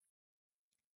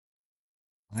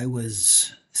I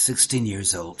was 16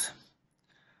 years old,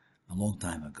 a long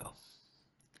time ago,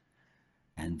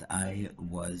 and I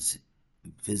was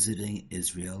visiting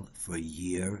Israel for a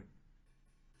year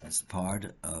as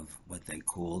part of what they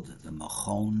called the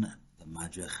Machon, the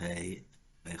Madrechei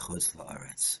Bechutz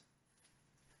La'aretz.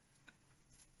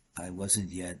 I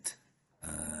wasn't yet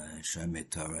Shomer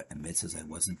Torah and Mitzvahs. I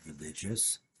wasn't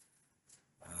religious.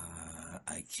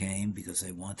 I came because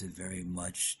I wanted very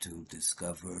much to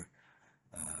discover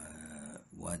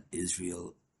what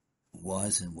Israel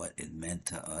was and what it meant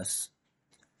to us.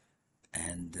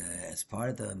 And as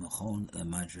part of the Machon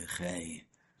Madrechei,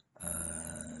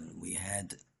 we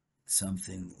had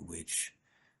something which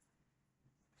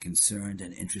concerned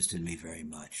and interested me very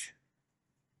much,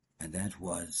 and that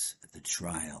was the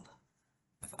trial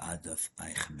of Adolf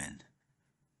Eichmann,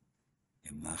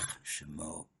 Yimach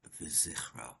Shemo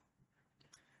V'Zichro.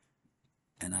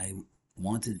 And I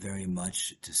wanted very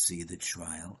much to see the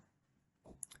trial.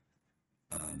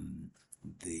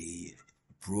 The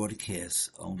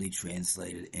broadcast only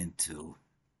translated into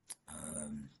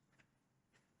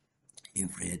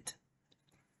Ivrit,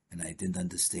 and I didn't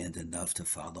understand enough to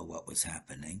follow what was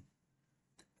happening.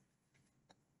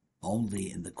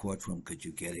 Only in the courtroom could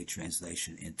you get a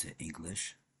translation into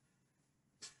English.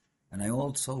 And I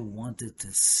also wanted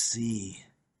to see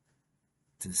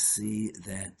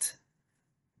that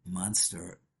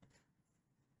monster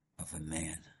of a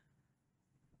man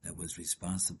that was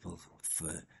responsible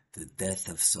for the death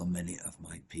of so many of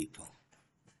my people.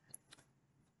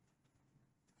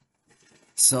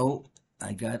 So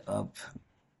I got up.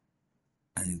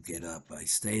 I didn't get up. I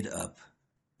stayed up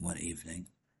one evening.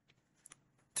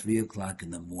 3:00 in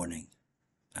the morning,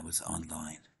 I was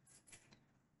online.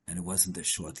 And it wasn't a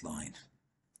short line.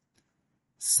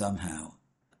 Somehow,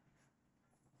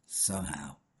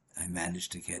 I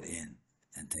managed to get in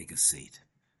and take a seat.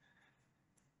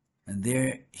 And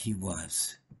there he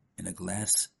was, in a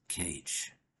glass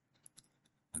cage,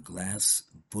 a glass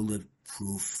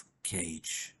bulletproof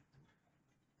cage,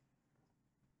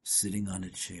 sitting on a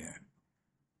chair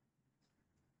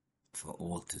for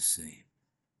all to see.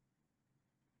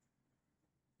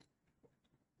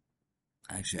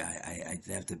 Actually, I'd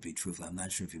have to be truthful. I'm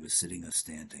not sure if he was sitting or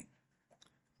standing,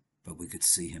 but we could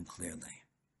see him clearly.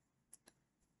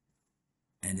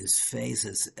 And his face,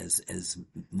 as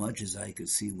much as I could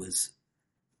see, was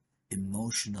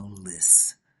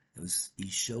emotionless. He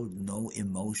showed no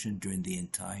emotion during the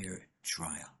entire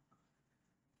trial.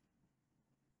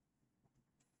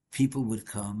 People would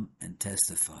come and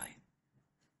testify.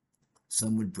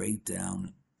 Some would break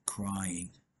down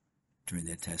crying during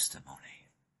their testimony.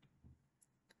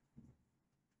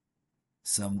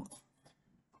 Some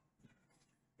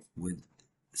would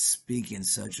speak in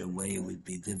such a way it would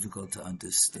be difficult to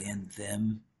understand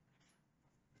them,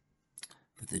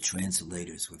 but the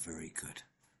translators were very good.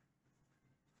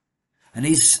 And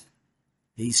he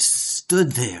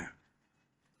stood there.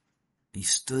 He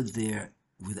stood there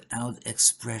without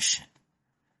expression,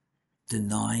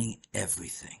 denying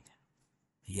everything.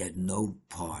 He had no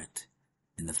part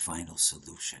in the final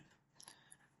solution.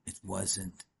 It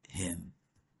wasn't him.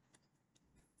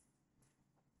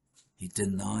 He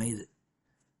denied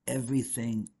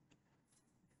everything,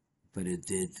 but it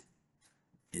did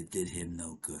him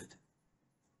no good.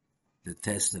 The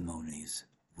testimonies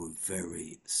were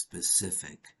very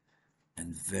specific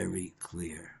and very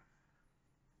clear,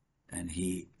 and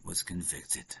he was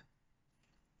convicted.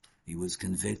 He was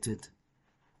convicted,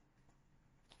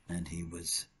 and he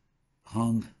was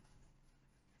hung.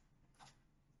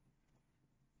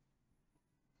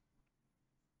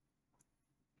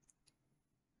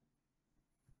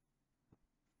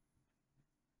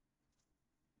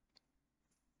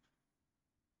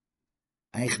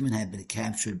 Eichmann had been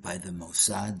captured by the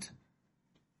Mossad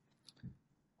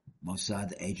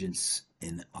agents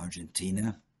in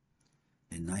Argentina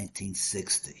in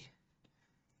 1960.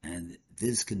 And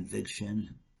this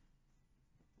conviction,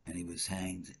 and he was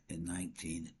hanged in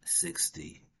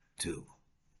 1962.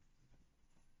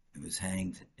 He was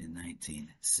hanged in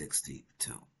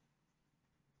 1962.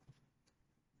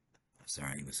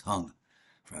 Sorry, he was hung,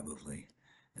 probably.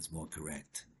 That's more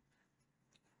correct.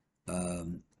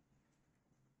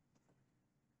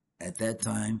 At that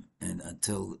time and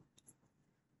until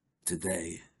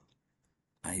today,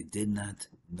 I did not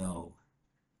know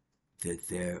that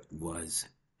there was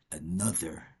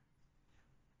another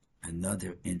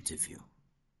interview,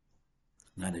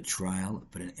 not a trial,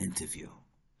 but an interview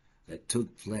that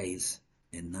took place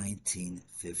in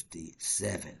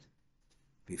 1957,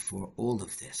 before all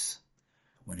of this,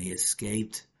 when he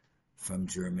escaped from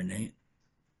Germany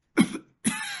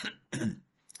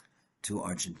to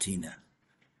Argentina.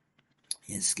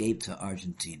 He escaped to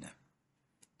Argentina.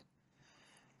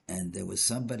 And there was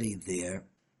somebody there,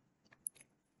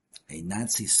 a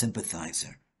Nazi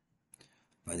sympathizer,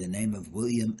 by the name of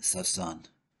William Sasson.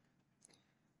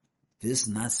 This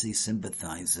Nazi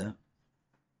sympathizer,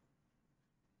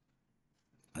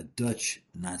 a Dutch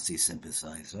Nazi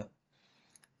sympathizer,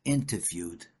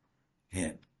 interviewed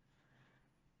him.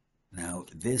 Now,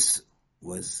 this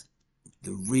was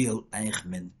the real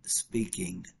Eichmann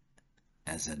speaking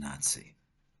as a Nazi.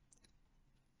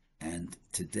 And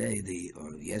today,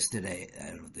 yesterday,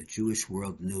 the Jewish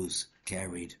World News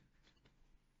carried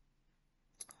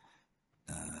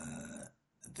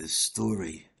the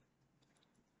story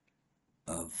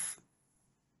of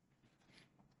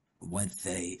what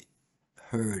they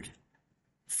heard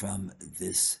from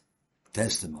this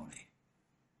testimony.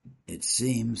 It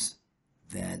seems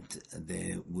that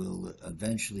there will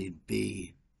eventually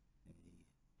be a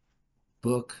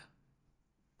book,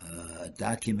 a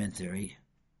documentary,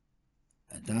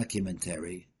 The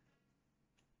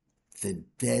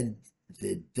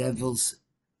Devil's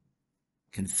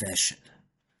Confession.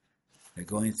 They're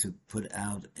going to put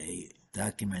out a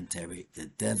documentary, The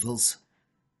Devil's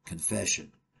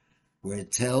Confession, where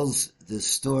it tells the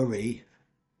story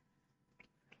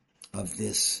of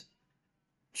this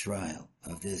trial,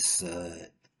 of this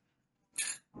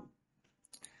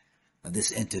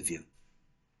interview.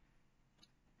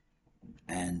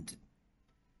 And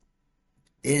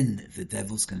in The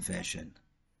Devil's Confession,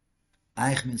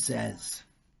 Eichmann says,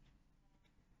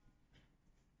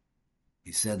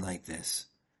 he said like this: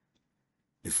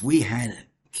 if we had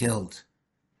killed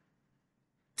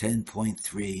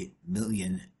 10.3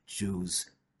 million Jews,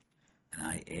 and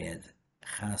I add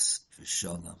chas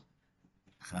v'sholom,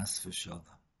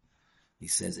 he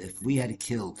says, if we had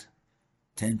killed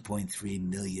 10.3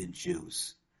 million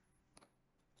Jews,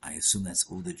 I assume that's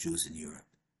all the Jews in Europe,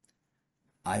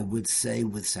 I would say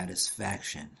with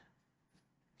satisfaction,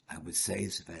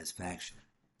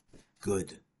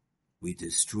 good, we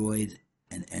destroyed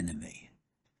an enemy,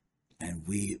 and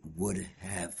we would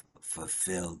have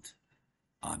fulfilled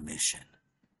our mission.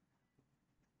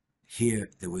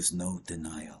 Here, there was no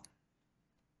denial.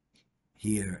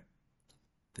 Here,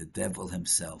 the devil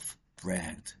himself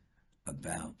bragged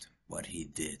about what he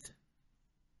did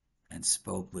and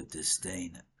spoke with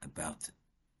disdain about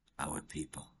our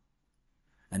people.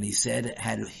 And he said,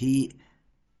 had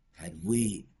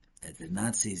we, at the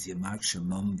Nazis, Yamar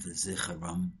Shemam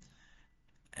v'Zicharam,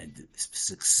 had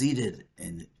succeeded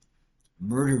in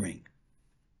murdering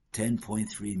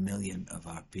 10.3 million of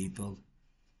our people,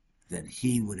 then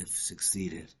he would have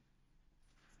succeeded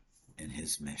in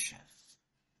his mission.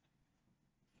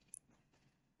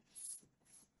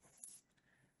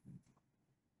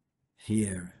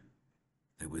 Here,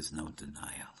 there was no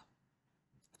denial.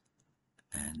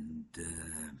 And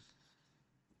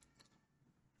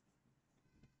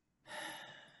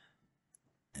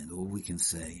all we can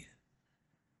say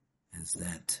is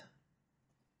that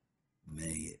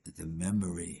may the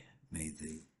memory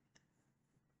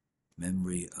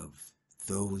of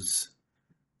those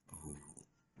who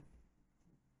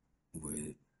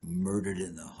were murdered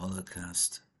in the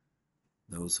Holocaust,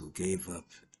 those who gave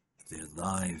up their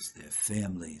lives, their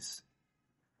families,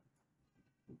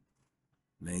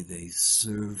 may they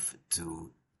serve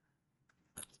to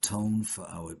atone for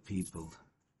our people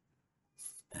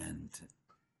and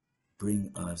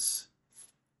bring us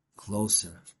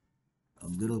closer, a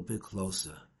little bit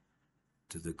closer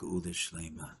to the Geula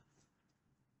Shlema.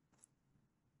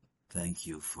 Thank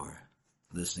you for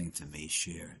listening to me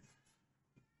share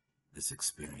this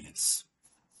experience,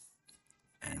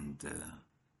 and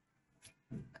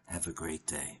have a great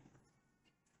day.